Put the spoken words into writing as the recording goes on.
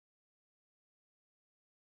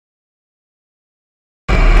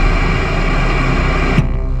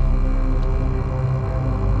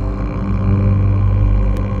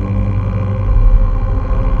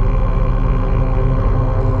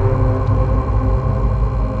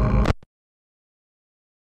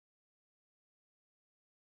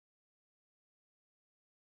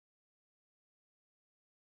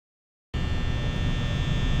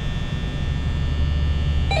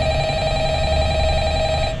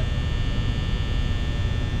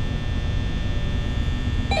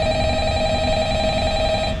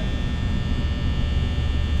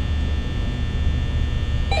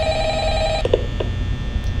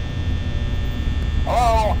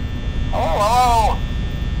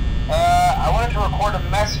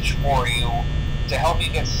message for you to help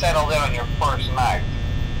you get settled in on your first night.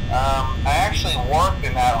 I actually worked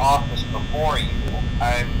in that office before you.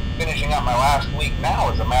 I'm finishing up my last week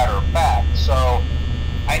now, as a matter of fact, so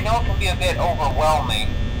I know it can be a bit overwhelming,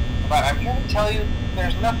 but I'm here to tell you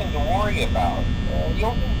there's nothing to worry about.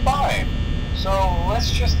 You'll do fine. So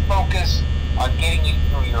let's just focus on getting you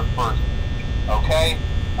through your first week, okay?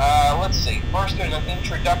 Let's see. First, there's an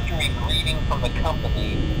introductory greeting from the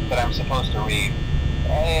company that I'm supposed to read.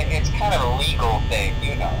 It's kind of a legal thing,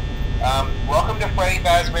 you know. Welcome to Freddy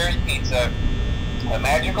Fazbear's Pizza, a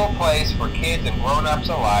magical place for kids and grown-ups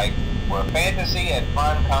alike, where fantasy and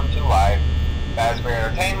fun come to life. Fazbear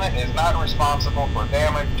Entertainment is not responsible for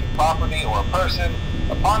damage to property or person.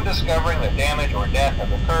 Upon discovering that damage or death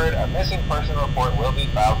have occurred, a missing person report will be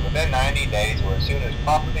filed within 90 days or as soon as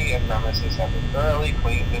property and premises have been thoroughly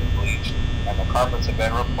cleaned and bleached and the carpets have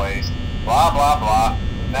been replaced. Blah, blah, blah.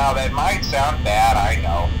 Now, that might sound bad, I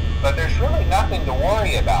know, but there's really nothing to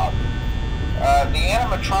worry about. The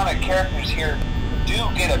animatronic characters here do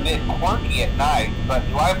get a bit quirky at night, but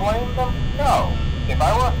do I blame them? No. If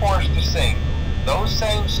I were forced to sing those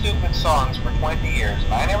same stupid songs for 20 years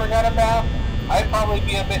and I never got a bath, I'd probably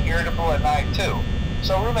be a bit irritable at night too.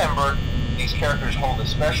 So remember, these characters hold a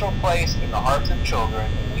special place in the hearts of children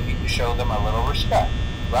and we need to show them a little respect,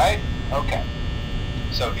 right? Okay.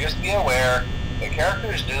 So just be aware, the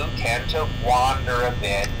characters do tend to wander a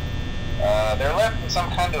bit. They're left in some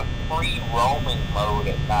kind of free roaming mode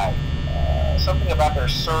at night. Something about their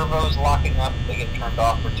servos locking up if they get turned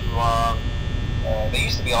off for too long. They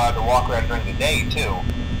used to be allowed to walk around during the day too,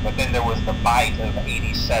 but then there was the bite of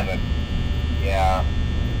 87. Yeah,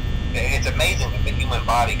 it's amazing that the human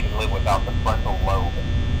body can live without the frontal lobe,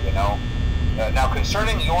 you know? Now,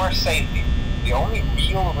 concerning your safety, the only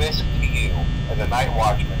real risk to you as a night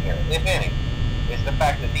watchman here, if any, is the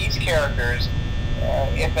fact that these characters,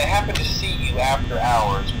 if they happen to see you after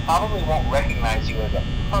hours, probably won't recognize you as a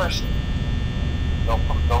person.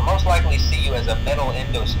 They'll most likely see you as a metal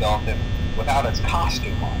endoskeleton without its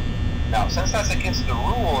costume on. Now, since that's against the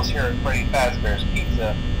rules here at Freddy Fazbear's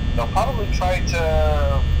Pizza, they'll probably try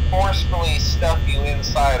to forcefully stuff you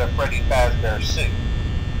inside a Freddy Fazbear suit.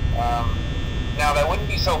 Now, that wouldn't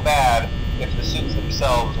be so bad if the suits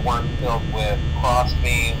themselves weren't filled with cross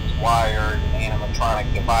beams, wires, and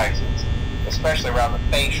animatronic devices, especially around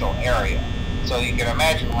the facial area. So you can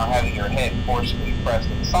imagine how having your head forcefully pressed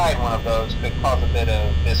inside one of those could cause a bit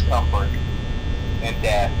of discomfort and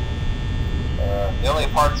death. The only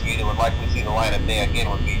parts of you that would likely see the light of day again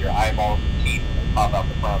would be your eyeballs and teeth that pop out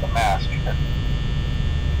the front of the mask.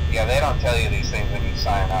 Yeah, they don't tell you these things when you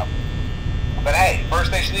sign up. But hey,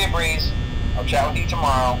 first station of the breeze. I'll chat with you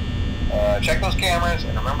tomorrow. Check those cameras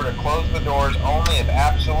and remember to close the doors only if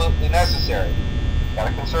absolutely necessary.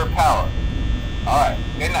 Gotta conserve power. Alright,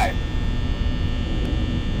 good night.